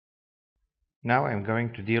Now I'm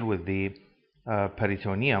going to deal with the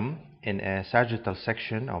peritoneum in a sagittal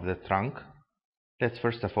section of the trunk. Let's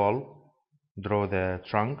first of all draw the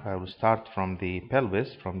trunk. I will start from the pelvis,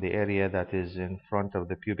 from the area that is in front of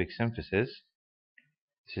the pubic symphysis.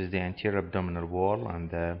 This is the anterior abdominal wall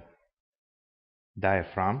and the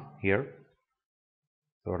diaphragm here,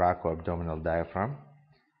 thoraco-abdominal diaphragm.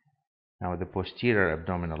 Now the posterior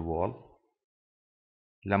abdominal wall,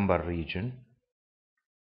 lumbar region,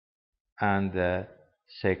 and the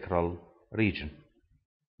sacral region.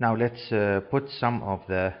 Now let's put some of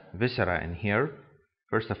the viscera in here.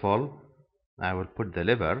 First of all, I will put the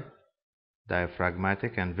liver,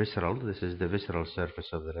 diaphragmatic and visceral. This is the visceral surface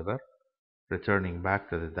of the liver, returning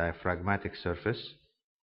back to the diaphragmatic surface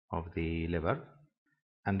of the liver.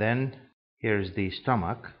 And then here's the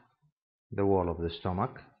stomach, the wall of the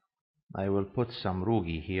stomach. I will put some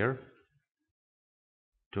rugae here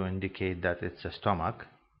to indicate that it's a stomach.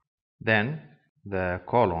 Then the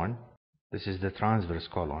colon, this is the transverse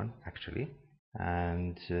colon actually,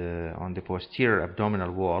 and on the posterior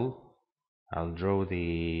abdominal wall I'll draw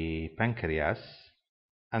the pancreas,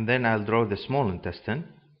 and then I'll draw the small intestine,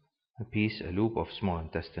 a loop of small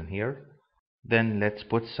intestine here. Then let's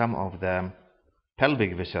put some of the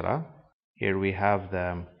pelvic viscera. Here we have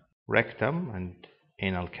the rectum and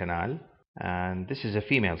anal canal, and this is a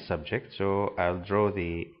female subject, so I'll draw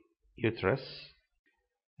the uterus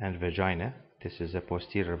and vagina. This is a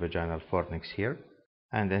posterior vaginal fornix here,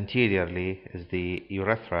 and anteriorly is the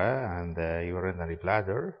urethra and the urinary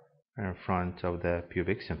bladder in front of the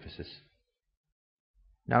pubic symphysis.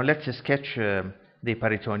 Now let's sketch the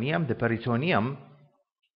peritoneum. The peritoneum,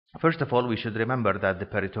 first of all, we should remember that the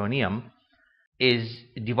peritoneum is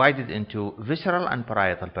divided into visceral and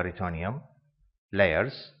parietal peritoneum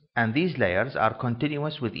layers, and these layers are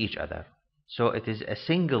continuous with each other. So it is a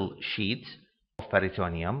single sheet of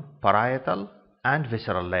peritoneum, parietal and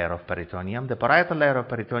visceral layer of peritoneum. The parietal layer of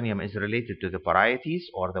peritoneum is related to the parietes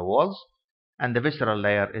or the walls, and the visceral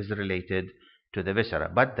layer is related to the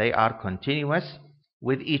viscera, but they are continuous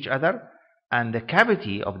with each other. And the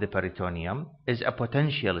cavity of the peritoneum is a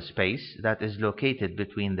potential space that is located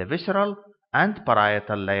between the visceral and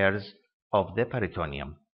parietal layers of the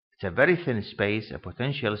peritoneum. It's a very thin space, a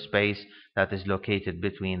potential space that is located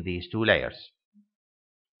between these two layers.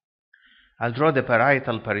 I'll draw the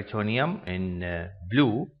parietal peritoneum in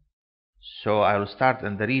blue. So I will start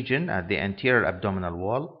in the region at the anterior abdominal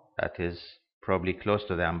wall, that is probably close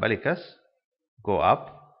to the umbilicus. Go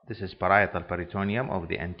up. This is parietal peritoneum of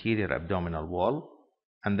the anterior abdominal wall.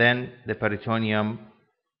 And then the peritoneum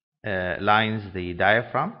lines the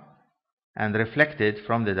diaphragm and reflected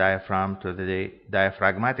from the diaphragm to the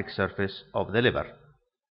diaphragmatic surface of the liver.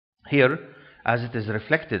 Here, as it is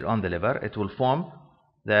reflected on the liver, it will form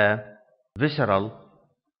the visceral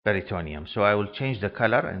peritoneum. So I will change the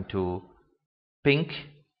color into pink,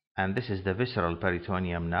 and this is the visceral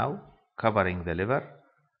peritoneum now, covering the liver,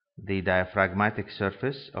 the diaphragmatic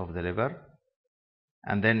surface of the liver,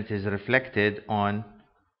 and then it is reflected on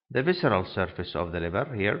the visceral surface of the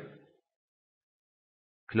liver here,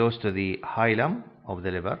 close to the hilum of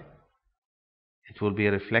the liver. It will be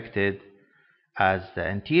reflected as the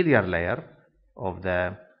anterior layer of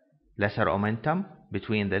the lesser omentum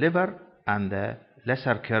between the liver and the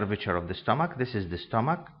lesser curvature of the stomach. This is the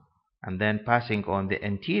stomach, and then passing on the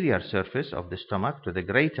anterior surface of the stomach to the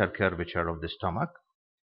greater curvature of the stomach,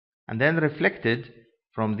 and then reflected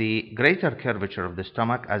from the greater curvature of the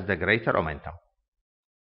stomach as the greater omentum.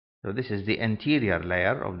 So this is the anterior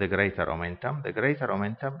layer of the greater omentum. The greater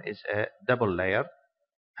omentum is a double layer,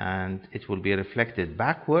 and it will be reflected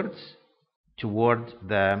backwards toward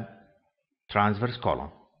the transverse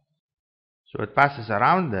colon. So it passes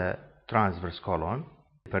around the transverse colon,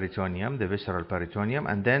 peritoneum, the visceral peritoneum,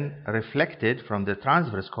 and then reflected from the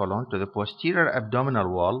transverse colon to the posterior abdominal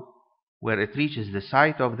wall, where it reaches the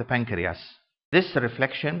site of the pancreas. This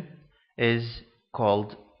reflection is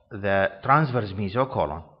called the transverse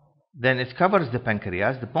mesocolon. Then it covers the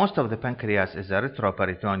pancreas. Most of the pancreas is a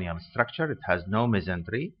retroperitoneal structure. It has no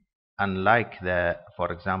mesentery, unlike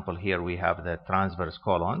for example, here we have the transverse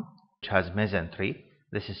colon, which has mesentery.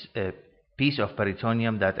 This is a piece of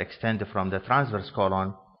peritoneum that extends from the transverse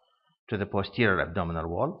colon to the posterior abdominal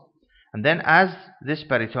wall. And then as this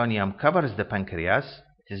peritoneum covers the pancreas,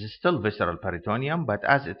 it is still visceral peritoneum, but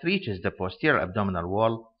as it reaches the posterior abdominal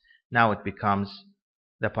wall, now it becomes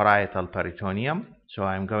the parietal peritoneum. So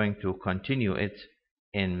I'm going to continue it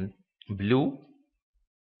in blue,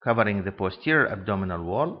 covering the posterior abdominal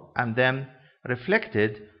wall, and then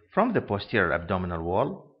reflected from the posterior abdominal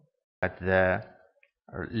wall at the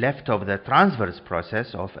left of the transverse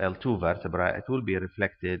process of L2 vertebra, it will be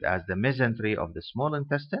reflected as the mesentery of the small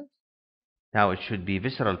intestine. Now it should be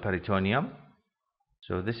visceral peritoneum.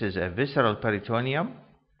 So this is a visceral peritoneum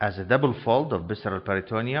as a double fold of visceral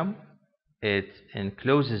peritoneum. It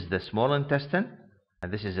encloses the small intestine,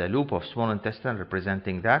 and this is a loop of small intestine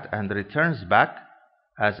representing that, and returns back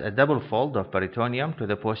as a double fold of peritoneum to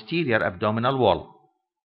the posterior abdominal wall.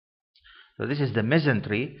 So this is the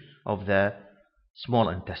mesentery of the small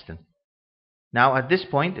intestine. Now at this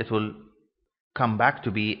point it will come back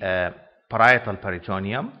to be a parietal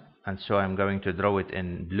peritoneum, and so I'm going to draw it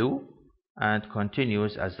in blue, and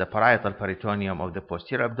continues as the parietal peritoneum of the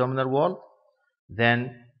posterior abdominal wall,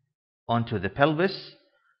 then onto the pelvis,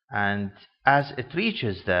 and as it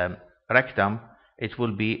reaches the rectum, it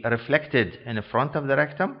will be reflected in front of the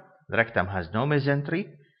rectum. The rectum has no mesentery,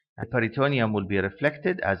 and peritoneum will be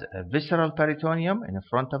reflected as a visceral peritoneum in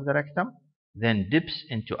front of the rectum, then dips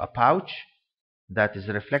into a pouch that is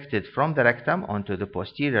reflected from the rectum onto the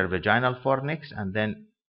posterior vaginal fornix, and then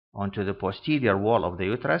onto the posterior wall of the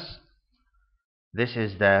uterus. This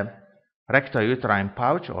is the rectouterine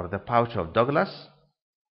pouch, or the pouch of Douglas.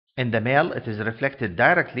 In the male, it is reflected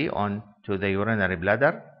directly onto the urinary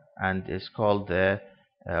bladder and is called the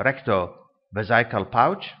rectovesical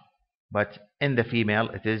pouch, but in the female,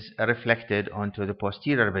 it is reflected onto the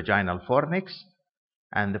posterior vaginal fornix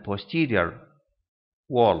and the posterior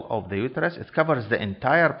wall of the uterus. It covers the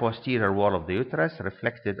entire posterior wall of the uterus,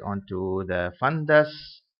 reflected onto the fundus,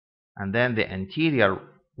 and then the anterior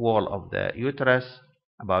wall of the uterus,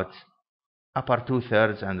 about upper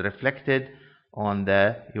 2/3, and reflected on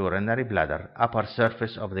the urinary bladder, upper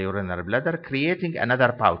surface of the urinary bladder, creating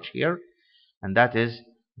another pouch here, and that is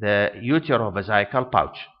the uterovesical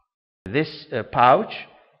pouch. This pouch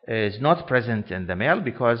is not present in the male,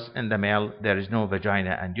 because in the male there is no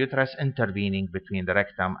vagina and uterus intervening between the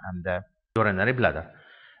rectum and the urinary bladder.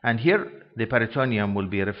 And here the peritoneum will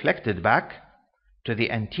be reflected back to the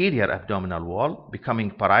anterior abdominal wall,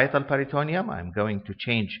 becoming parietal peritoneum. I'm going to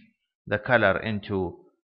change the color into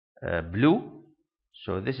blue.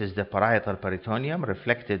 So this is the parietal peritoneum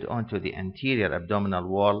reflected onto the anterior abdominal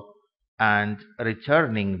wall and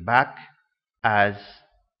returning back as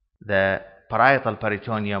the parietal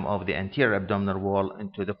peritoneum of the anterior abdominal wall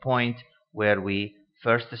into the point where we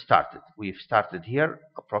first started. We've started here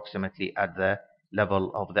approximately at the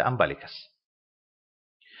level of the umbilicus.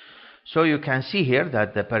 So you can see here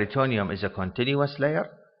that the peritoneum is a continuous layer.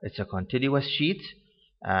 It's a continuous sheet,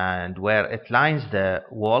 and where it lines the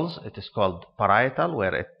walls, it is called parietal.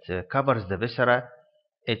 Where it covers the viscera,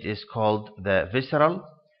 it is called the visceral.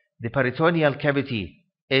 The peritoneal cavity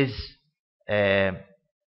is a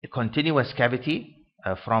continuous cavity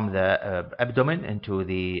from the abdomen into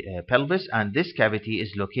the pelvis, and this cavity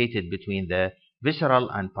is located between the visceral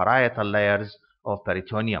and parietal layers of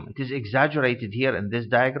peritoneum. It is exaggerated here in this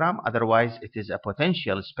diagram, otherwise it is a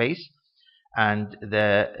potential space, and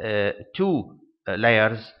the two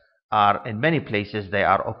layers are, in many places, they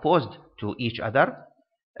are opposed to each other,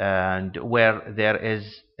 and where there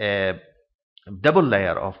is a double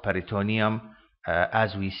layer of peritoneum,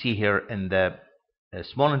 as we see here in the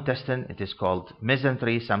small intestine, it is called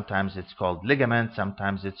mesentery, sometimes it's called ligament,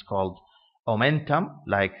 sometimes it's called omentum,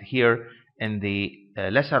 like here in the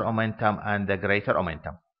lesser omentum and the greater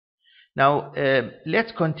omentum. Now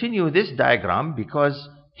let's continue this diagram, because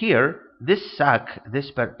here this sac,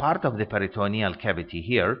 this part of the peritoneal cavity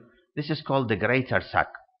here, this is called the greater sac,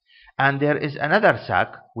 and there is another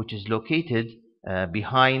sac which is located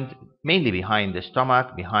mainly behind the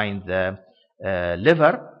stomach, behind the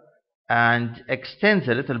liver, and extends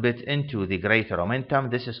a little bit into the greater omentum.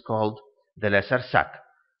 This is called the lesser sac.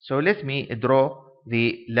 So let me draw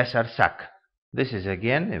the lesser sac. This is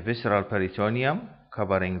again a visceral peritoneum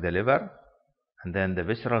covering the liver, and then the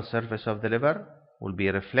visceral surface of the liver will be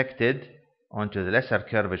reflected onto the lesser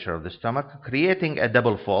curvature of the stomach, creating a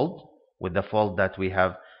double fold with the fold that we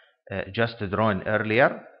have just drawn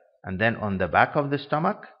earlier, and then on the back of the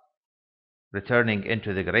stomach, returning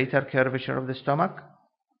into the greater curvature of the stomach,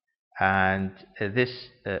 and this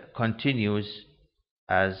continues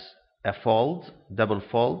as a fold, double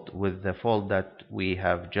fold, with the fold that we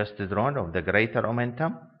have just drawn of the greater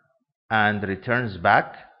omentum, and returns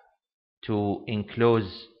back to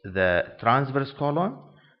enclose the transverse colon,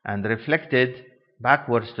 and reflected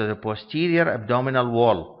backwards to the posterior abdominal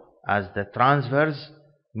wall as the transverse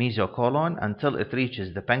mesocolon until it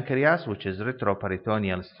reaches the pancreas, which is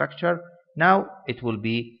retroperitoneal structure. Now it will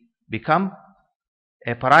become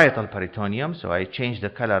a parietal peritoneum, so I change the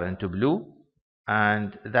color into blue,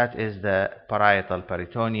 and that is the parietal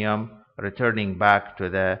peritoneum returning back to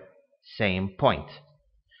the same point.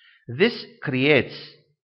 This creates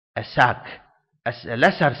a sac, a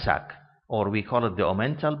lesser sac, or we call it the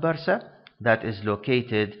omental bursa, that is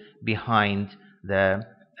located behind the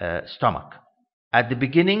stomach. At the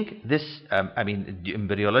beginning, this,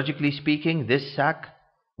 embryologically speaking, this sac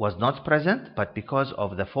was not present, but because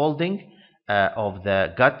of the folding of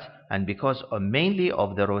the gut and because mainly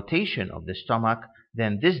of the rotation of the stomach,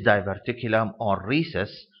 then this diverticulum or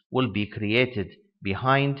recess will be created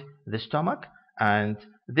behind the stomach, and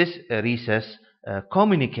this recess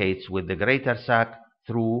communicates with the greater sac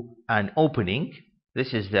through an opening.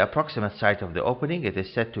 This is the approximate site of the opening. It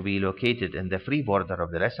is said to be located in the free border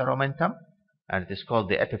of the lesser omentum, and it is called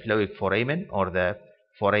the epiploic foramen or the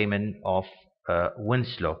foramen of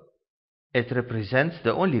Winslow. It represents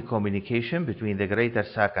the only communication between the greater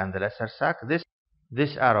sac and the lesser sac.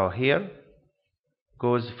 This arrow here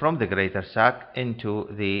goes from the greater sac into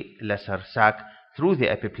the lesser sac through the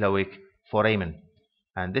epiploic foramen.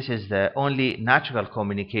 And this is the only natural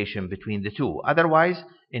communication between the two. Otherwise,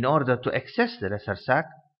 in order to access the lesser sac,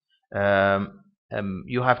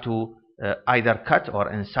 you have to either cut or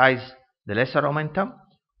incise the lesser omentum,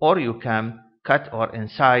 or you can cut or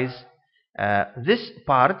incise this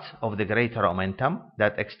part of the greater omentum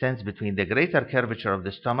that extends between the greater curvature of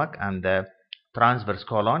the stomach and the transverse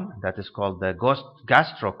colon, that is called the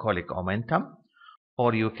gastrocolic omentum,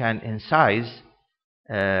 or you can incise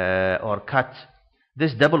or cut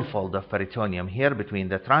this double fold of peritoneum here between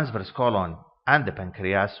the transverse colon and the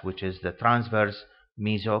pancreas, which is the transverse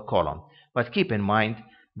mesocolon. But keep in mind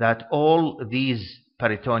that all these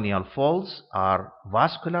peritoneal folds are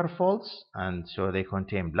vascular folds, and so they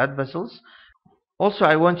contain blood vessels. Also,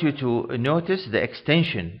 I want you to notice the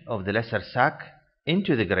extension of the lesser sac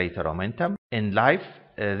into the greater omentum. In life,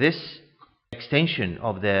 this extension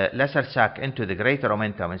of the lesser sac into the greater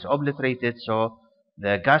omentum is obliterated, so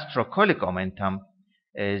the gastrocolic omentum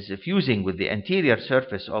is fusing with the anterior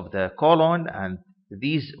surface of the colon, and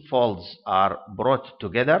these folds are brought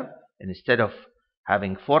together. Instead of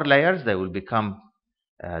having 4 layers, they will become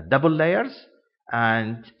double layers,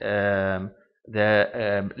 and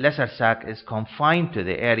the lesser sac is confined to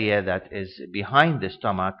the area that is behind the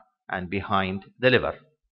stomach and behind the liver.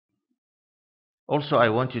 Also, I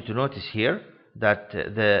want you to notice here that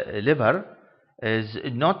the liver is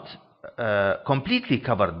not completely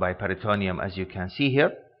covered by peritoneum, as you can see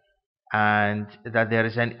here, and that there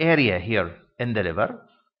is an area here in the liver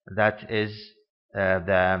that is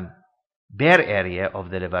the bare area of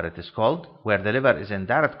the liver, it is called, where the liver is in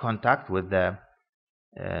direct contact with the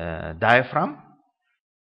diaphragm,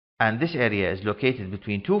 and this area is located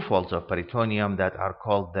between 2 folds of peritoneum that are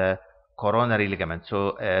called the coronary ligament.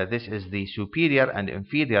 So this is the superior and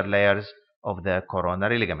inferior layers of the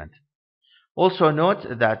coronary ligament. Also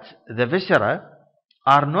note that the viscera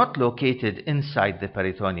are not located inside the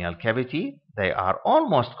peritoneal cavity. They are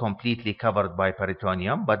almost completely covered by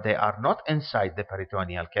peritoneum, but they are not inside the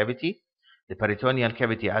peritoneal cavity. The peritoneal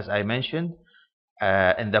cavity, as I mentioned,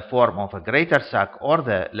 in the form of a greater sac or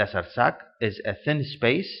the lesser sac, is a thin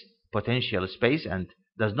space, potential space, and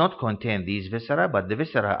does not contain these viscera, but the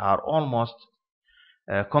viscera are almost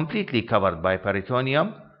completely covered by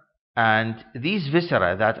peritoneum. And these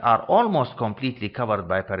viscera that are almost completely covered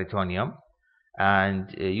by peritoneum,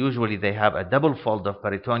 and usually they have a double fold of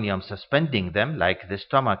peritoneum suspending them, like the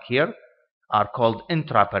stomach here, are called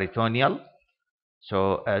intraperitoneal.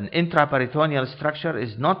 So an intraperitoneal structure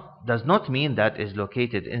does not mean that is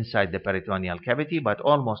located inside the peritoneal cavity, but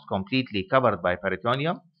almost completely covered by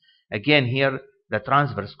peritoneum. Again, here the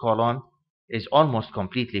transverse colon is almost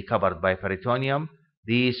completely covered by peritoneum.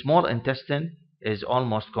 The small intestine is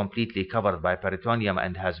almost completely covered by peritoneum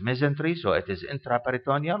and has mesentery, so it is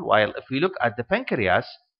intraperitoneal. While if we look at the pancreas,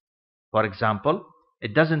 for example,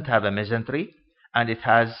 it doesn't have a mesentery, and it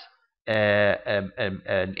has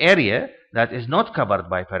an area that is not covered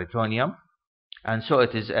by peritoneum, and so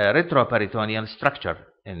it is a retroperitoneal structure.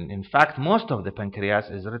 In fact, most of the pancreas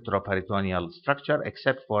is retroperitoneal structure,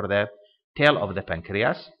 except for the tail of the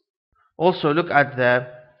pancreas. Also, look at the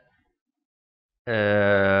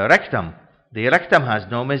rectum. The rectum has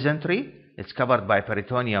no mesentery. It's covered by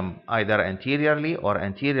peritoneum either anteriorly or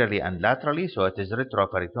anteriorly and laterally, so it is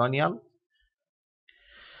retroperitoneal.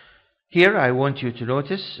 Here I want you to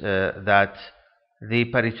notice that the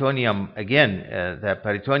peritoneum, again, the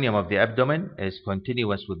peritoneum of the abdomen is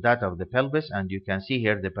continuous with that of the pelvis, and you can see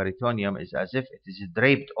here the peritoneum is as if it is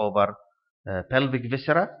draped over pelvic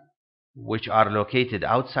viscera, which are located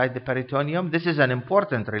outside the peritoneum. This is an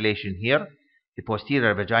important relation here, the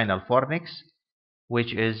posterior vaginal fornix,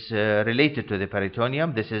 which is related to the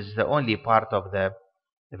peritoneum. This is the only part of the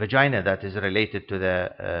vagina that is related to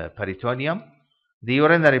the peritoneum. The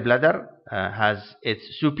urinary bladder has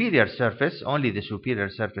its superior surface. Only the superior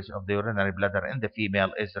surface of the urinary bladder in the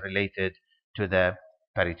female is related to the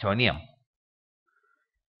peritoneum.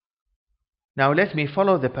 Now let me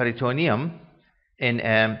follow the peritoneum in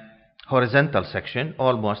a horizontal section,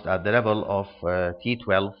 almost at the level of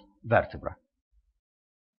T12 vertebra.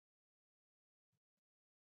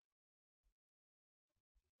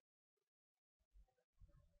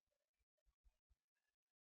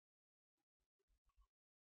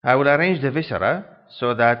 I will arrange the viscera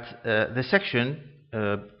so that the section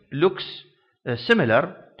looks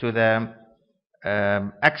similar to the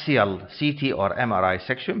axial CT or MRI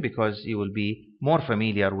section, because you will be more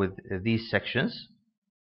familiar with these sections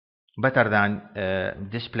better than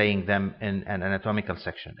displaying them in an anatomical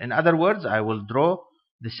section. In other words, I will draw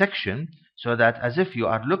the section so that as if you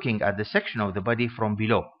are looking at the section of the body from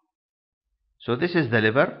below. So this is the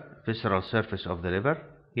liver, visceral surface of the liver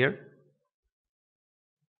here.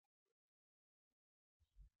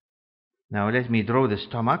 Now let me draw the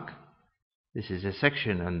stomach. This is a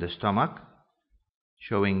section on the stomach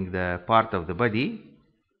showing the part of the body,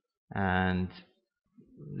 and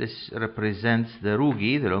this represents the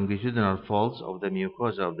rugae, the longitudinal folds of the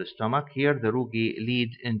mucosa of the stomach. Here the rugae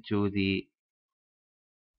lead into the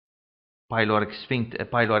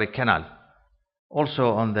pyloric canal.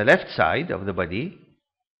 Also on the left side of the body,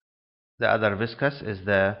 the other viscus is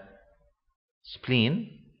the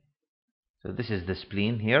spleen. So this is the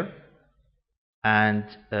spleen here. And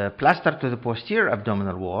plastered to the posterior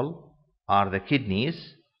abdominal wall are the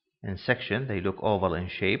kidneys in section. They look oval in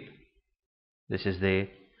shape. This is the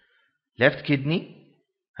left kidney,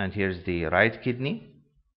 and here's the right kidney.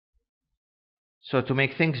 So to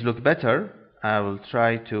make things look better, I will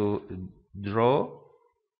try to draw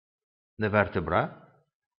the vertebra.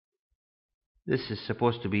 This is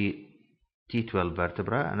supposed to be T12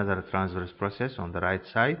 vertebra, another transverse process on the right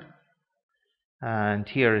side. And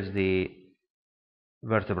here is the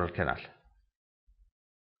vertebral canal.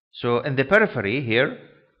 So in the periphery here,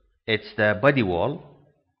 it's the body wall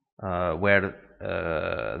where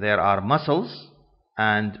there are muscles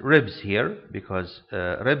and ribs here, because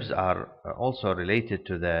ribs are also related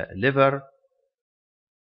to the liver,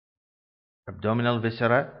 abdominal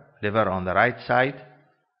viscera, liver on the right side,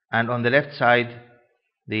 and on the left side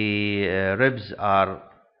the ribs are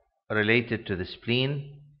related to the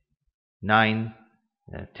spleen. 9,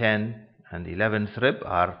 10 and 11th rib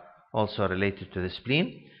are also related to the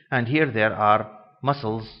spleen, and here there are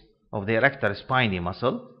muscles of the erector spinae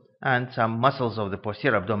muscle and some muscles of the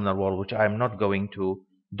posterior abdominal wall, which I am not going to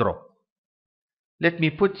draw. Let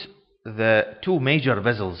me put the two major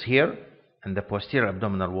vessels here in the posterior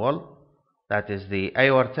abdominal wall, that is the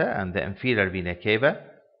aorta and the inferior vena cava.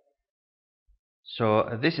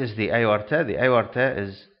 So this is the aorta. The aorta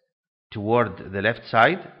is toward the left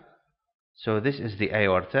side. So this is the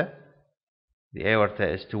aorta. The aorta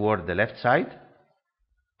is toward the left side,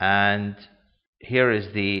 and here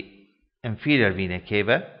is the inferior vena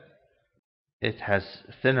cava. It has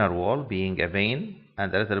thinner wall, being a vein,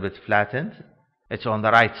 and a little bit flattened. It's on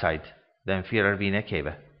the right side, the inferior vena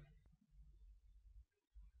cava.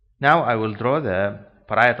 Now I will draw the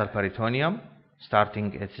parietal peritoneum,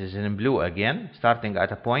 starting, it is in blue again, starting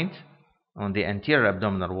at a point on the anterior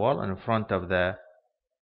abdominal wall in front of the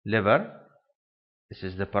liver. This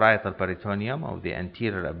is the parietal peritoneum of the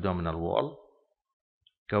anterior abdominal wall,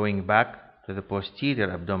 going back to the posterior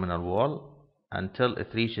abdominal wall until it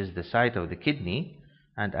reaches the site of the kidney,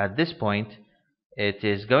 and at this point it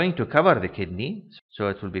is going to cover the kidney, so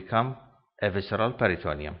it will become a visceral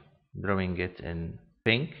peritoneum. Drawing it in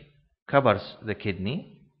pink, covers the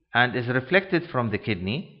kidney and is reflected from the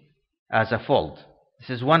kidney as a fold. This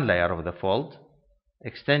is one layer of the fold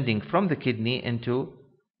extending from the kidney into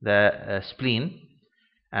the spleen,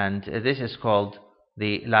 and this is called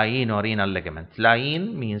the lienorenal ligament.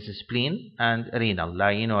 Lien means spleen, and renal,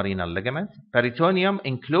 lienorenal ligament. Peritoneum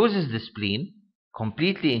encloses the spleen,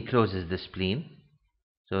 completely encloses the spleen.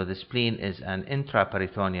 So the spleen is an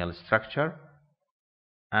intraperitoneal structure,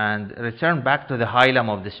 and return back to the hilum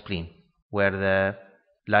of the spleen, where the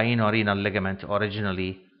lienorenal ligament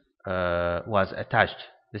originally was attached.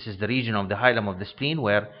 This is the region of the hilum of the spleen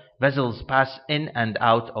where vessels pass in and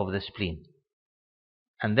out of the spleen.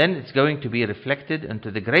 And then it's going to be reflected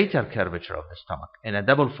into the greater curvature of the stomach in a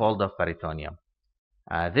double fold of peritoneum.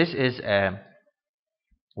 This is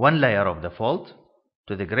one layer of the fold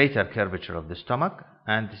to the greater curvature of the stomach,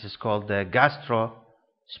 and this is called the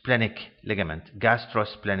gastrosplenic ligament.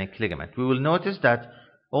 Gastrosplenic ligament. We will notice that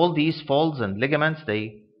all these folds and ligaments,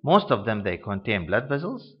 most of them contain blood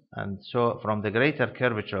vessels, and so from the greater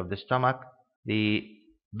curvature of the stomach, the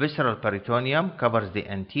visceral peritoneum covers the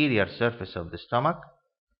anterior surface of the stomach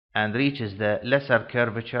and reaches the lesser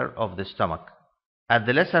curvature of the stomach. At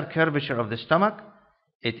the lesser curvature of the stomach,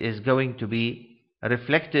 it is going to be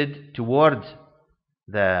reflected towards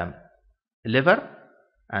the liver,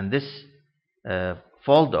 and this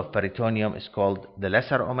fold of peritoneum is called the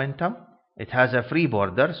lesser omentum. It has a free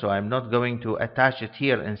border, so I'm not going to attach it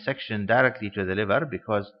here in section directly to the liver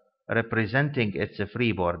because representing it's a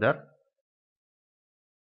free border.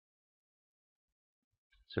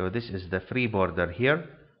 So this is the free border here.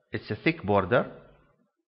 It's a thick border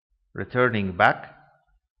returning back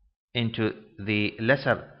into the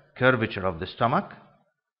lesser curvature of the stomach,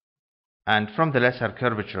 and from the lesser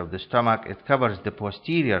curvature of the stomach it covers the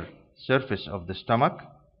posterior surface of the stomach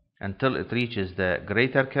until it reaches the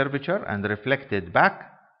greater curvature and reflected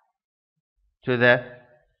back to the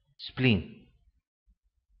spleen.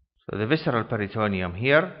 So the visceral peritoneum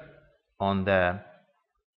here on the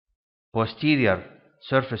posterior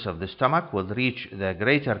surface of the stomach will reach the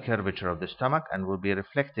greater curvature of the stomach and will be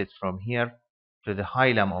reflected from here to the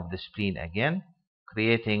hilum of the spleen again,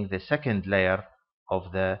 creating the second layer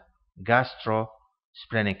of the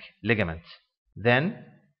gastrosplenic ligament. Then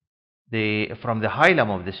from the hilum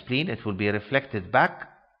of the spleen it will be reflected back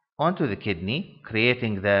onto the kidney,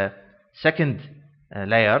 creating the second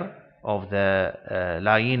layer of the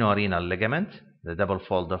lienorenal ligament, the double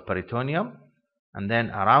fold of peritoneum. And then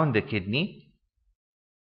around the kidney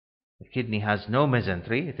has no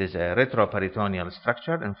mesentery. It is a retroperitoneal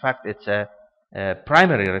structure. In fact, it's a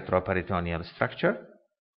primary retroperitoneal structure.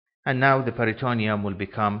 And now the peritoneum will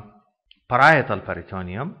become parietal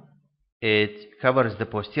peritoneum. It covers the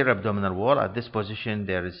posterior abdominal wall. At this position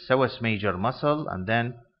there is psoas major muscle, and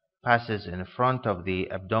then passes in front of the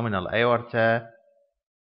abdominal aorta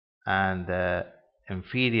and the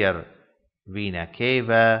inferior vena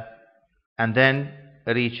cava, and then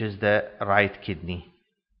reaches the right kidney.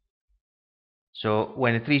 So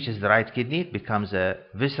when it reaches the right kidney, it becomes a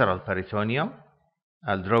visceral peritoneum.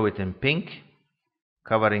 I'll draw it in pink,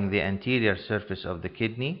 covering the anterior surface of the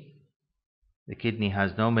kidney. The kidney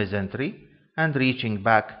has no mesentery, and reaching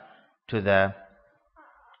back to the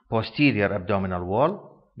posterior abdominal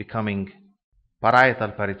wall, becoming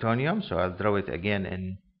parietal peritoneum. So I'll draw it again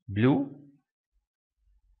in blue.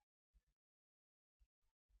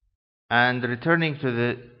 And returning to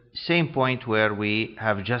the same point where we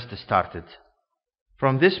have just started.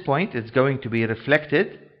 From this point it's going to be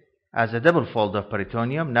reflected as a double fold of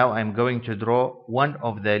peritoneum. Now I'm going to draw one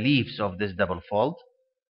of the leaves of this double fold,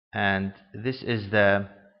 and this is the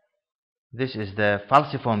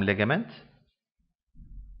falciform ligament,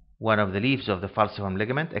 one of the leaves of the falciform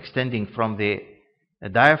ligament, extending from the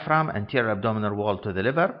diaphragm, anterior abdominal wall to the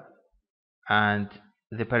liver, and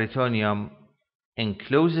the peritoneum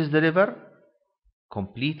encloses the liver,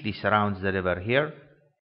 completely surrounds the liver here.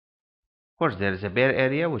 Of course, there is a bare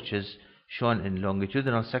area which is shown in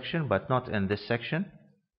longitudinal section, but not in this section.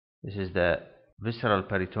 This is the visceral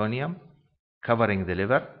peritoneum covering the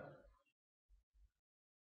liver,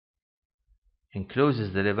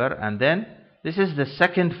 encloses the liver, and then this is the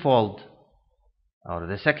second fold, or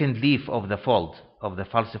the second leaf of the fold of the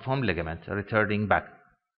falciform ligament, returning back.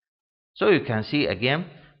 So you can see again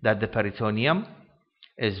that the peritoneum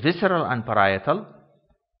is visceral and parietal.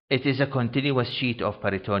 It is a continuous sheet of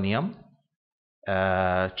peritoneum,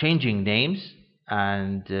 changing names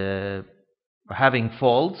and having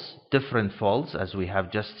folds, different folds, as we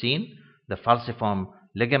have just seen: the falciform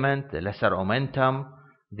ligament, the lesser omentum,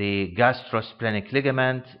 the gastrosplenic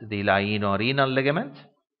ligament, the lienorenal ligament.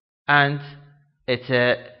 And it's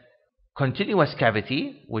a continuous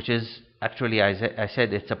cavity, which is actually, I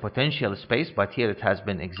said it's a potential space, but here it has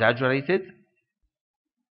been exaggerated.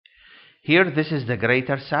 Here, this is the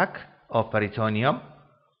greater sac of peritoneum,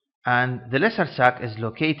 and the lesser sac is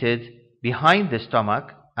located behind the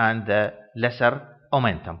stomach and the lesser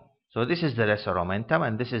omentum. So this is the lesser omentum,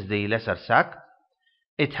 and this is the lesser sac.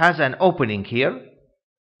 It has an opening here,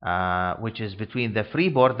 which is between the free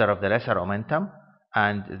border of the lesser omentum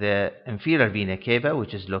and the inferior vena cava,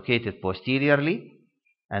 which is located posteriorly.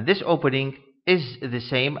 And this opening is the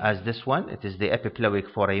same as this one. It is the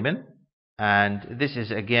epiploic foramen. And this is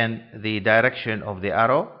again the direction of the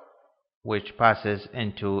arrow, which passes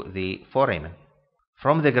into the foramen,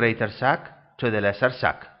 from the greater sac to the lesser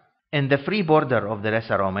sac. In the free border of the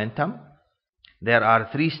lesser omentum, there are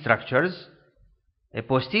three structures. A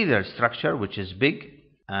posterior structure, which is big,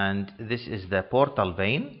 and this is the portal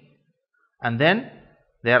vein. And then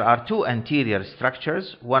there are two anterior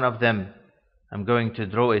structures. One of them, I'm going to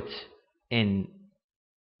draw it in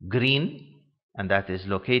green, and that is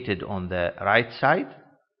located on the right side.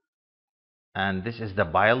 and this is the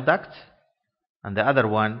bile duct. And the other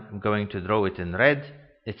one, I'm going to draw it in red.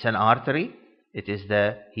 It's an artery. It is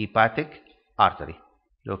the hepatic artery,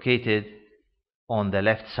 located on the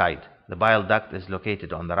left side. The bile duct is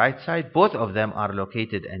located on the right side. Both of them are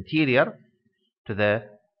located anterior to the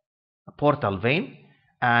portal vein.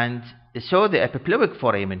 And so the epiploic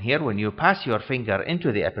foramen here, when you pass your finger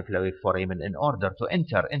into the epiploic foramen in order to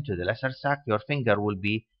enter into the lesser sac, your finger will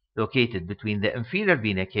be located between the inferior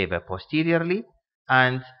vena cava posteriorly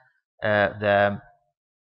and the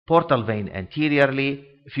portal vein anteriorly.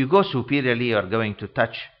 If you go superiorly, you are going to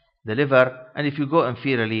touch the liver, and if you go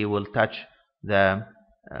inferiorly, you will touch the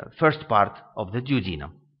first part of the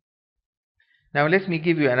duodenum. Now let me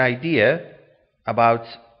give you an idea about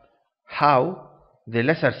how the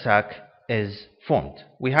lesser sac is formed.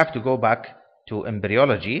 We have to go back to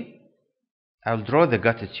embryology. I'll draw the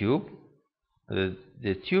gut tube.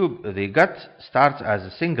 The gut starts as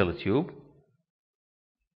a single tube,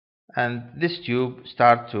 and this tube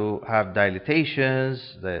starts to have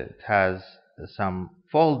dilatations. It has some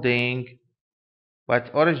folding, but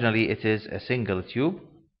originally it is a single tube.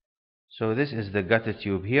 So this is the gut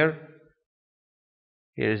tube here.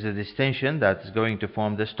 Here is the distension that is going to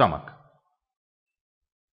form the stomach,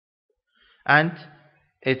 and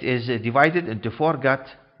it is divided into foregut,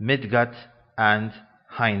 midgut, and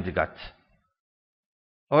hindgut.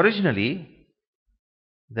 Originally,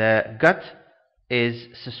 the gut is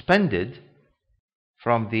suspended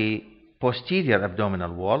from the posterior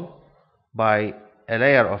abdominal wall by a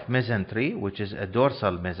layer of mesentery, which is a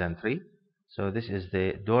dorsal mesentery. So this is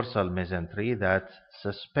the dorsal mesentery that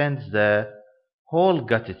suspends the whole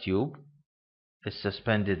gut tube. Is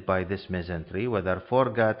suspended by this mesentery, whether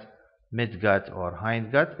foregut, midgut, or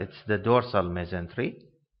hindgut. It's the dorsal mesentery.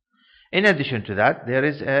 In addition to that, there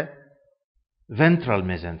is a ventral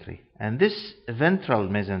mesentery, and this ventral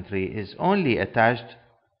mesentery is only attached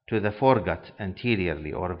to the foregut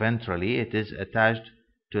anteriorly, or ventrally it is attached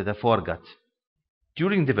to the foregut.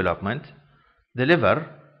 During development, the liver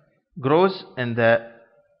grows in the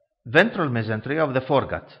ventral mesentery of the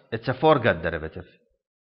foregut. It's a foregut derivative.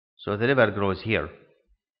 So the liver grows here.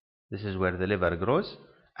 This is where the liver grows,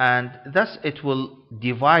 and thus it will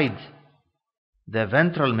divide the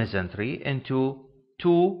ventral mesentery into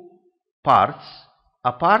two parts.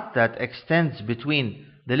 A part that extends between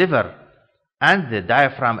the liver and the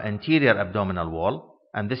diaphragm anterior abdominal wall,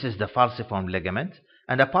 and this is the falciform ligament,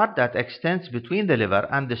 and a part that extends between the liver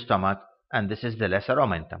and the stomach, and this is the lesser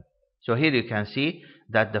omentum. So here you can see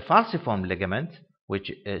that the falciform ligament,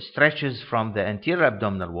 which stretches from the anterior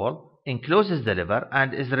abdominal wall, encloses the liver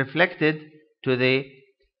and is reflected to the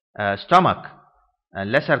stomach,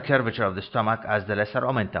 lesser curvature of the stomach, as the lesser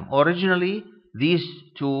omentum. Originally, these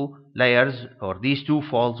two layers, or these two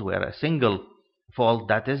folds, were a single fold,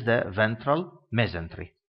 that is the ventral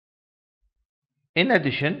mesentery. In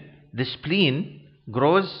addition, the spleen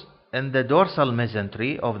grows in the dorsal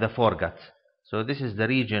mesentery of the foregut. So this is the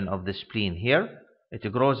region of the spleen here. It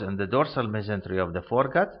grows in the dorsal mesentery of the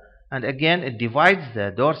foregut, and again it divides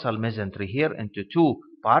the dorsal mesentery here into two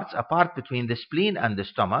parts, a part between the spleen and the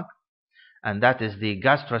stomach, and that is the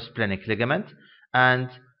gastrosplenic ligament, and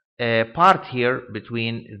a part here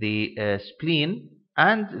between the spleen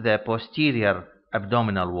and the posterior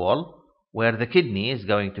abdominal wall, where the kidney is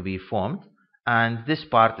going to be formed, and this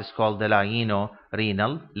part is called the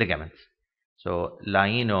lienorenal ligament. So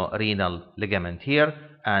lienorenal ligament here,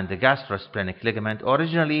 and the gastrosplenic ligament.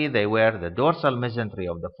 Originally they were the dorsal mesentery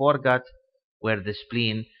of the foregut, where the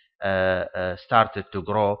spleen started to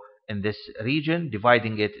grow in this region,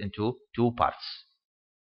 dividing it into two parts.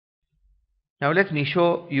 Now let me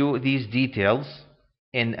show you these details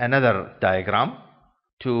in another diagram,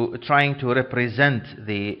 trying to represent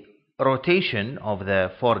the rotation of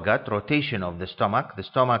the foregut, rotation of the stomach. The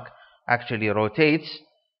stomach actually rotates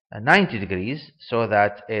 90 degrees, so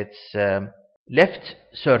that its left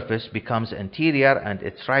surface becomes anterior and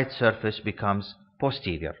its right surface becomes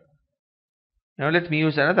posterior. Now let me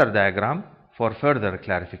use another diagram for further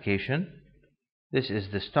clarification. This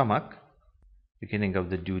is the stomach, beginning of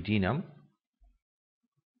the duodenum.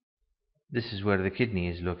 This is where the kidney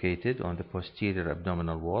is located, on the posterior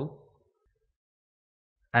abdominal wall.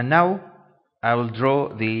 And now I will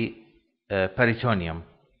draw the peritoneum.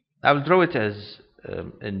 I will draw it as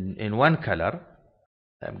in one color.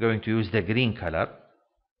 I'm going to use the green color.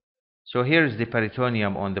 So here is the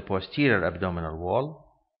peritoneum on the posterior abdominal wall,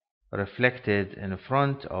 reflected in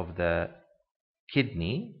front of the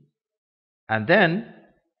kidney, and then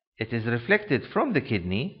it is reflected from the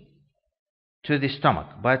kidney to the stomach.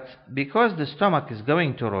 But because the stomach is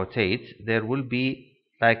going to rotate, there will be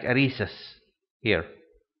like a recess here.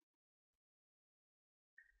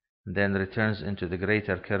 then returns into the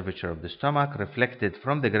greater curvature of the stomach, reflected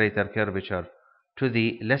from the greater curvature to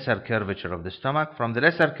the lesser curvature of the stomach. From the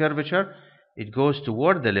lesser curvature, it goes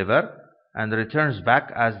toward the liver and returns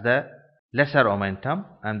back as the lesser omentum,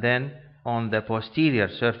 and then on the posterior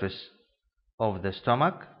surface of the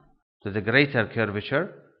stomach to the greater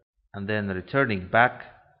curvature, and then returning back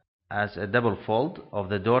as a double fold of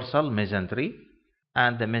the dorsal mesentery,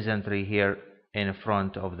 and the mesentery here in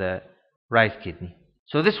front of the right kidney.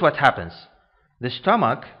 So this is what happens. The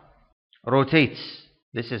stomach rotates.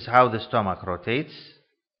 This is how the stomach rotates.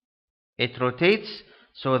 It rotates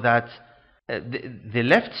so that the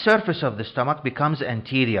left surface of the stomach becomes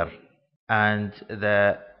anterior and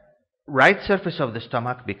the right surface of the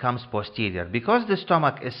stomach becomes posterior. Because the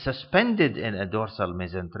stomach is suspended in a dorsal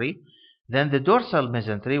mesentery, then the dorsal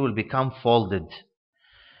mesentery will become folded,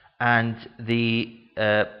 and the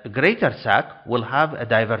greater sac will have a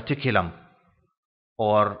diverticulum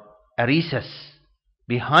or a recess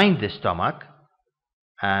behind the stomach,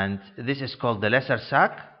 and this is called the lesser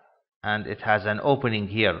sac, and it has an opening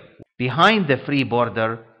here behind the free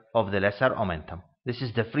border of the lesser omentum. This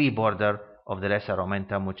is the free border of the lesser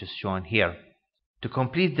omentum, which is shown here. To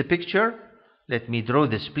complete the picture, let me draw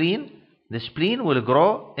the spleen. The spleen will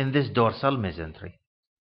grow in this dorsal mesentery,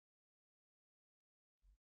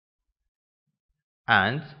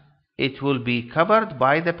 and it will be covered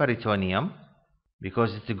by the peritoneum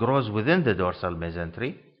because it grows within the dorsal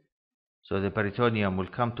mesentery. So the peritoneum will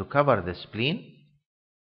come to cover the spleen,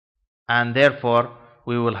 and therefore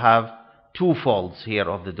we will have two folds here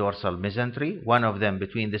of the dorsal mesentery, one of them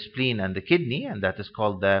between the spleen and the kidney, and that is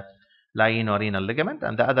called the lienorenal ligament,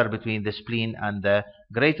 and the other between the spleen and the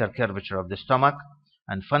greater curvature of the stomach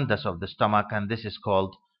and fundus of the stomach, and this is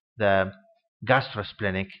called the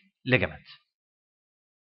gastrosplenic ligament.